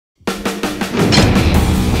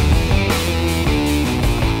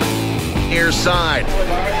near side.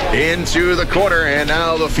 Into the corner, and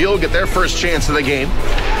now the Fuel get their first chance of the game.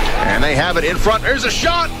 And they have it in front. There's a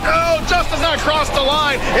shot. Oh, just does not cross the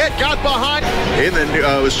line. It got behind. It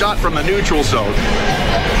was shot from the neutral zone.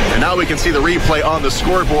 And now we can see the replay on the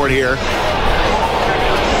scoreboard here.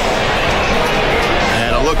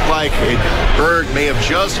 And it looked like Berg may have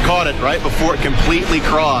just caught it right before it completely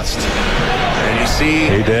crossed. And you see...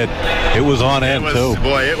 He did. It was on end, too.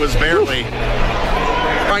 Boy, it was barely...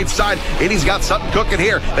 Right side, Indy's got something cooking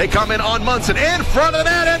here. They come in on Munson in front of the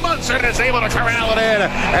net, and Munson is able to corral it in.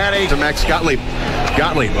 And he to Max Gottlieb.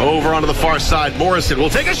 Gottlieb over onto the far side. Morrison will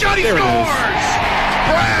take a shot. He scores!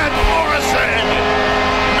 Brad Morrison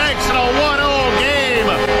makes it a 1-0 game.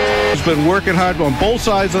 He's been working hard on both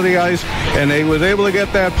sides of the ice, and they was able to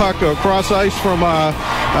get that puck across ice from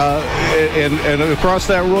and across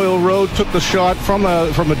that Royal Road. Took the shot from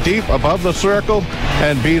a deep above the circle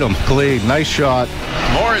and beat him clean. Nice shot.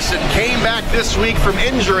 Morrison came back this week from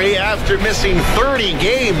injury after missing 30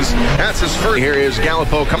 games. That's his first. Here is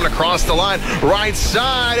Gallipo coming across the line. Right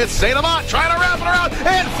side, it's St. Amant trying to wrap it around.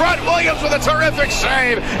 In front, Williams with a terrific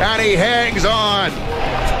save, and he hangs on.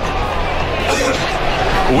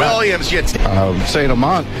 Williams, St.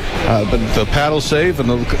 Amant, the paddle save and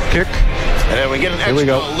the kick. And then we get an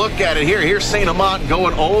extra look at it here. Here's St. Amant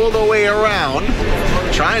going all the way around.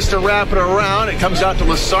 Tries to wrap it around. It comes out to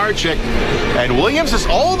Lasarchik. And Williams is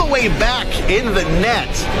all the way back in the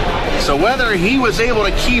net. So whether he was able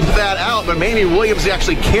to keep that out, but maybe Williams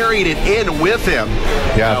actually carried it in with him.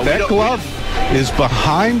 Yeah, that glove is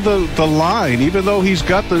behind the line. Even though he's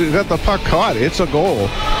got the puck caught, it's a goal.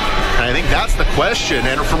 I think that's the question.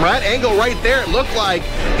 And from that angle right there, it looked like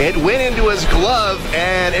it went into his glove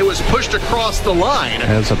and it was pushed across the line.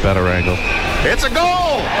 That's a better angle. It's a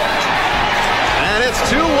goal! And it's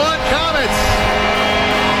 2-1 Komets.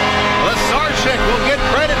 Lasarchik will get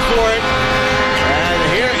credit for it. And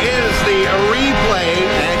here is the replay.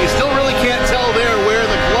 And you still really can't tell there where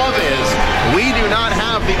the glove is. We do not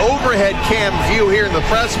have the overhead cam view here in the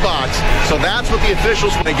press box. So that's what the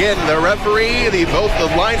officials, again, the referee, both the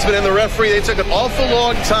linesman and the referee, they took an awful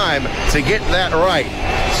long time to get that right.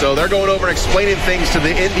 So they're going over and explaining things to the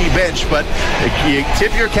Indy bench, but you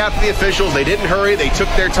tip your cap to the officials. They didn't hurry. They took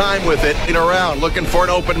their time with it. Around looking for an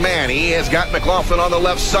open man. He has got McLaughlin on the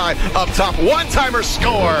left side. Up top, one-timer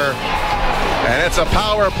score. And it's a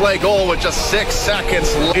power play goal with just 6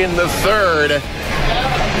 seconds in the third.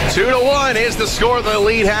 2-1 is the score. The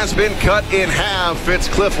lead has been cut in half. It's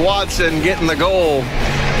Cliff Watson getting the goal.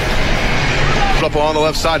 Up on the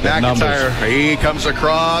left side, McIntyre. He comes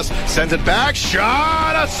across, sends it back.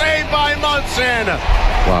 Shot, a save by Munson.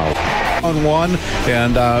 Wow. On one,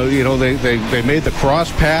 and they made the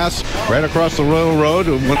cross pass right across the Royal Road.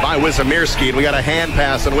 By Wizomirski, and we got a hand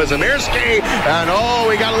pass on Wizomirski. And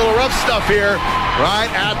we got a little rough stuff here right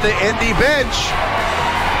at the Indy bench.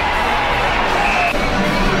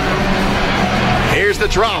 Here's the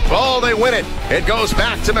drop. Oh, they win it. It goes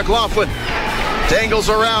back to McLaughlin. Dangles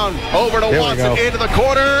around, over to Watson, into the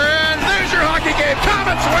corner, and there's your hockey game.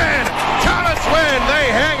 Komets win! Komets win!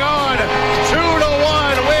 They hang on. 2-1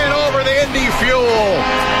 win over the Indy Fuel.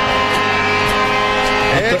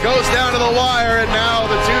 It goes down to the wire, and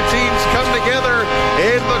now the two teams come together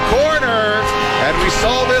in the corner. And we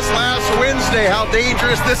saw this last Wednesday, how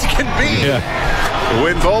dangerous this can be. Yeah.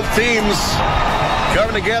 When both teams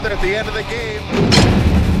come together at the end of the game.